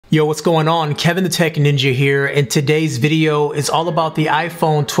Yo, what's going on? Kevin the Tech Ninja here, and today's video is all about the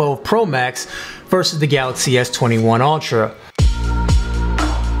iPhone 12 Pro Max versus the Galaxy S21 Ultra.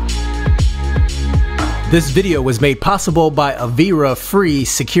 This video was made possible by Avira Free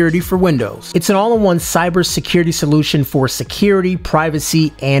Security for Windows. It's an all-in-one cybersecurity solution for security,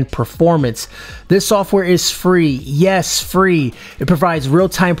 privacy, and performance. This software is free. Yes, free. It provides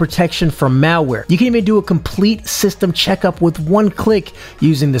real-time protection from malware. You can even do a complete system checkup with one click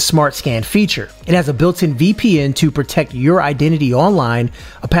using the Smart Scan feature. It has a built-in VPN to protect your identity online,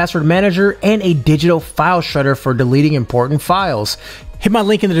 a password manager, and a digital file shredder for deleting important files. Hit my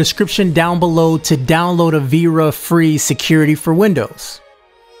link in the description down below to download Avira Free Security for Windows.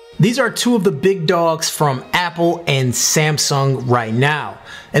 These are two of the big dogs from Apple and Samsung right now.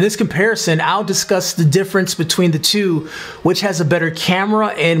 In this comparison, I'll discuss the difference between the two, which has a better camera,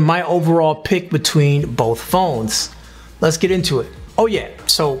 and my overall pick between both phones. Let's get into it. Oh yeah,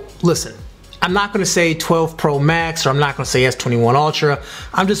 so listen, I'm not going to say 12 Pro Max, or I'm not going to say S21 Ultra.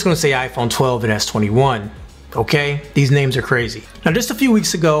 I'm just going to say iPhone 12 and S21. Okay, these names are crazy. Now, just a few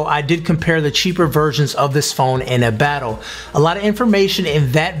weeks ago, I did compare the cheaper versions of this phone in a battle. A lot of information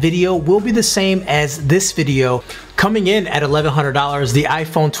in that video will be the same as this video. Coming in at $1,100, the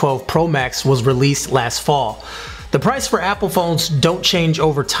iPhone 12 Pro Max was released last fall. The price for Apple phones don't change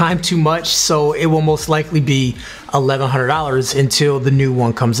over time too much, so it will most likely be $1,100 until the new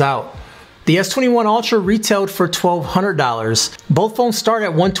one comes out. The S21 Ultra retailed for $1,200. Both phones start at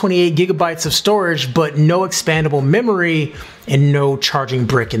 128 gigabytes of storage, but no expandable memory and no charging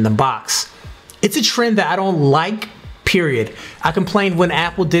brick in the box. It's a trend that I don't like, period. I complained when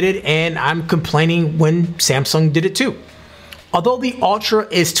Apple did it, and I'm complaining when Samsung did it too. Although the Ultra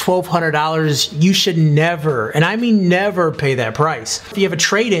is $1,200, you should never, and I mean never, pay that price. If you have a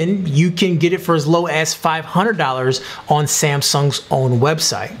trade-in, you can get it for as low as $500 on Samsung's own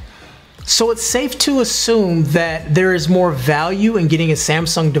website. So it's safe to assume that there is more value in getting a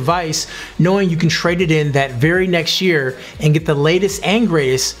Samsung device, knowing you can trade it in that very next year and get the latest and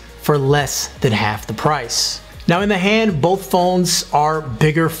greatest for less than half the price. Now, in the hand, both phones are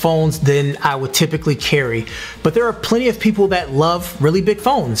bigger phones than I would typically carry, but there are plenty of people that love really big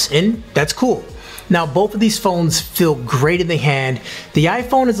phones, and that's cool. Now, both of these phones feel great in the hand. The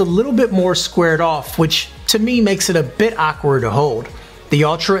iPhone is a little bit more squared off, which to me makes it a bit awkward to hold. The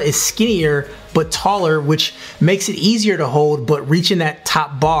Ultra is skinnier but taller, which makes it easier to hold, but reaching that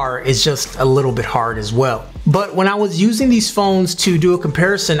top bar is just a little bit hard as well. But when I was using these phones to do a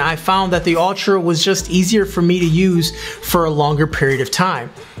comparison, I found that the Ultra was just easier for me to use for a longer period of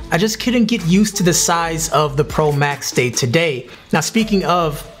time. I just couldn't get used to the size of the Pro Max day to day. Now, speaking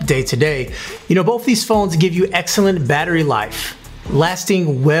of day to day, both these phones give you excellent battery life,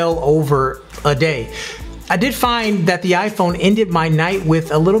 lasting well over a day. I did find that the iPhone ended my night with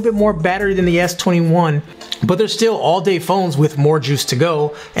a little bit more battery than the S21, but they're still all-day phones with more juice to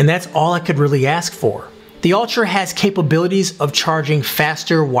go, and that's all I could really ask for. The Ultra has capabilities of charging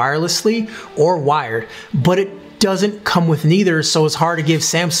faster wirelessly or wired, but it doesn't come with neither, so it's hard to give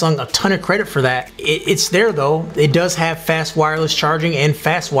Samsung a ton of credit for that. It's there though. It does have fast wireless charging and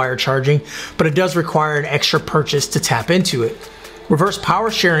fast wire charging, but it does require an extra purchase to tap into it. Reverse power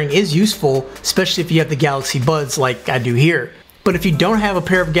sharing is useful, especially if you have the Galaxy Buds like I do here. But if you don't have a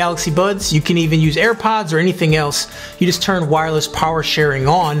pair of Galaxy Buds, you can even use AirPods or anything else. You just turn wireless power sharing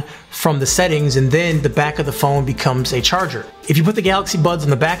on from the settings, and then the back of the phone becomes a charger. If you put the Galaxy Buds on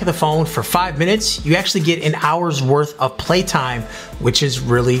the back of the phone for 5 minutes, you actually get an hour's worth of playtime, which is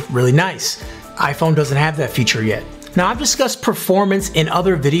really, really nice. iPhone doesn't have that feature yet. Now, I've discussed performance in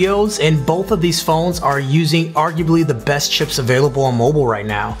other videos, and both of these phones are using arguably the best chips available on mobile right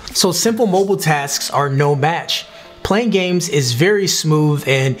now. So simple mobile tasks are no match. Playing games is very smooth,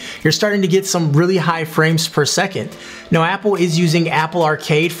 and you're starting to get some really high frames per second. Now, Apple is using Apple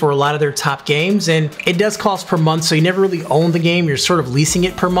Arcade for a lot of their top games, and it does cost per month, so you never really own the game, you're sort of leasing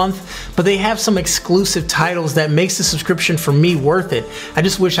it per month, but they have some exclusive titles that makes the subscription for me worth it. I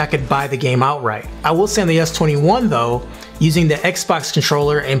just wish I could buy the game outright. I will say on the S21 though, using the Xbox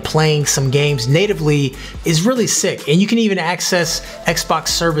controller and playing some games natively is really sick, and you can even access Xbox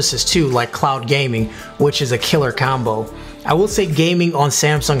services too, like cloud gaming, which is a killer combo. I will say gaming on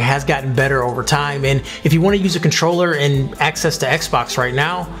Samsung has gotten better over time, and if you want to use a controller and access to Xbox right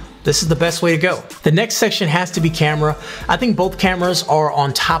now, This is the best way to go. The next section has to be camera. I think both cameras are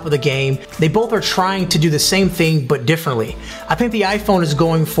on top of the game. They both are trying to do the same thing but differently. I think the iPhone is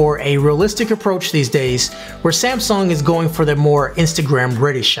going for a realistic approach these days, where Samsung is going for the more Instagram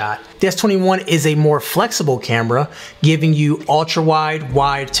ready shot. The S21 is a more flexible camera, giving you ultra wide,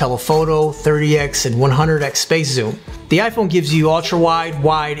 wide telephoto, 30x and 100x space zoom. The iPhone gives you ultra wide,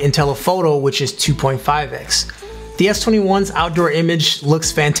 wide and telephoto, which is 2.5x. The S21's outdoor image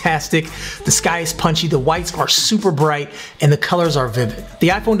looks fantastic. The sky is punchy, the whites are super bright, and the colors are vivid. The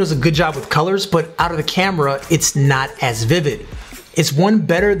iPhone does a good job with colors, but out of the camera, it's not as vivid. Is one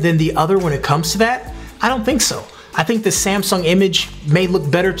better than the other when it comes to that? I don't think so. I think the Samsung image may look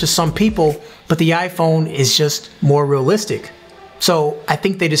better to some people, but the iPhone is just more realistic. So I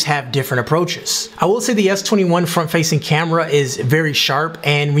think they just have different approaches. I will say the S21 front-facing camera is very sharp,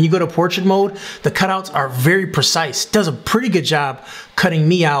 and when you go to portrait mode, the cutouts are very precise. It does a pretty good job cutting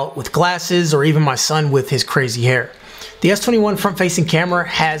me out with glasses or even my son with his crazy hair. The S21 front-facing camera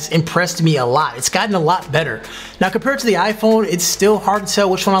has impressed me a lot. It's gotten a lot better. Now compared to the iPhone, it's still hard to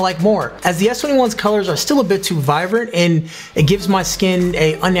tell which one I like more, as the S21's colors are still a bit too vibrant and it gives my skin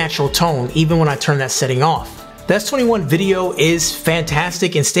an unnatural tone even when I turn that setting off. The S21 video is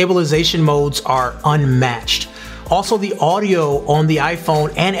fantastic and stabilization modes are unmatched. Also, the audio on the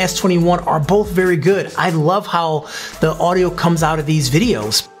iPhone and S21 are both very good. I love how the audio comes out of these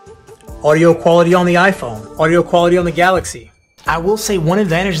videos. Audio quality on the iPhone, audio quality on the Galaxy. I will say one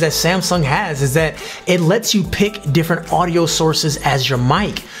advantage that Samsung has is that it lets you pick different audio sources as your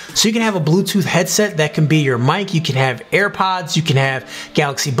mic. So you can have a Bluetooth headset that can be your mic, you can have AirPods, you can have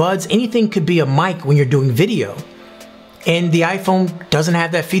Galaxy Buds, anything could be a mic when you're doing video. And the iPhone doesn't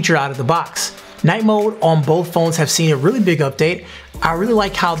have that feature out of the box. Night mode on both phones have seen a really big update. I really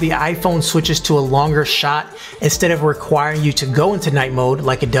like how the iPhone switches to a longer shot instead of requiring you to go into night mode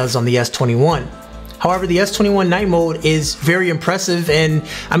like it does on the S21. However, the S21 night mode is very impressive, and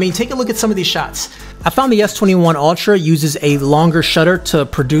I mean, take a look at some of these shots. I found the S21 Ultra uses a longer shutter to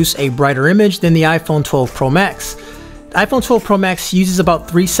produce a brighter image than the iPhone 12 Pro Max. The iPhone 12 Pro Max uses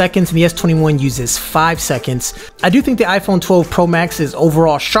about 3 seconds and the S21 uses 5 seconds. I do think the iPhone 12 Pro Max is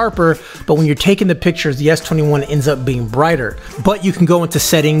overall sharper, but when you're taking the pictures, the S21 ends up being brighter. But you can go into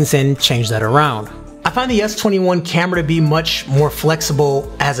settings and change that around. I find the S21 camera to be much more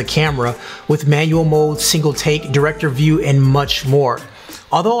flexible as a camera with manual mode, single take, director view, and much more.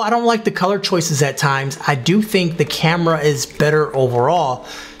 Although I don't like the color choices at times, I do think the camera is better overall,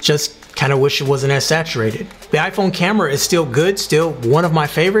 just kind of wish it wasn't as saturated. The iPhone camera is still good, still one of my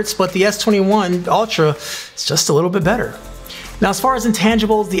favorites, but the S21 Ultra is just a little bit better. Now as far as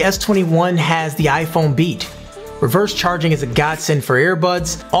intangibles, the S21 has the iPhone beat. Reverse charging is a godsend for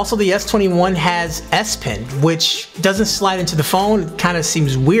earbuds. Also, the S21 has S Pen, which doesn't slide into the phone. It kind of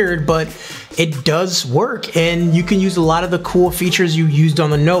seems weird, but it does work, and you can use a lot of the cool features you used on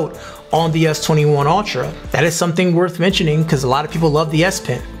the Note on the S21 Ultra. That is something worth mentioning because a lot of people love the S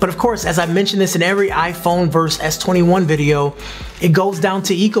Pen. But of course, as I mentioned this in every iPhone versus S21 video, it goes down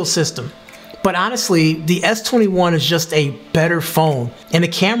to ecosystem. But honestly, the S21 is just a better phone, and the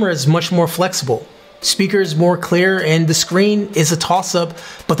camera is much more flexible. Speaker is more clear, and the screen is a toss-up,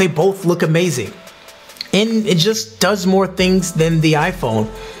 but they both look amazing. And it just does more things than the iPhone,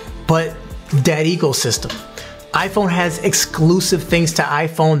 but that ecosystem. iPhone has exclusive things to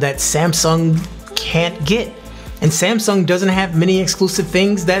iPhone that Samsung can't get. And Samsung doesn't have many exclusive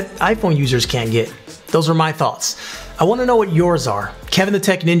things that iPhone users can't get. Those are my thoughts. I want to know what yours are. Kevin the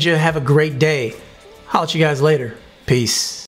Tech Ninja, have a great day. I'll let you guys later. Peace.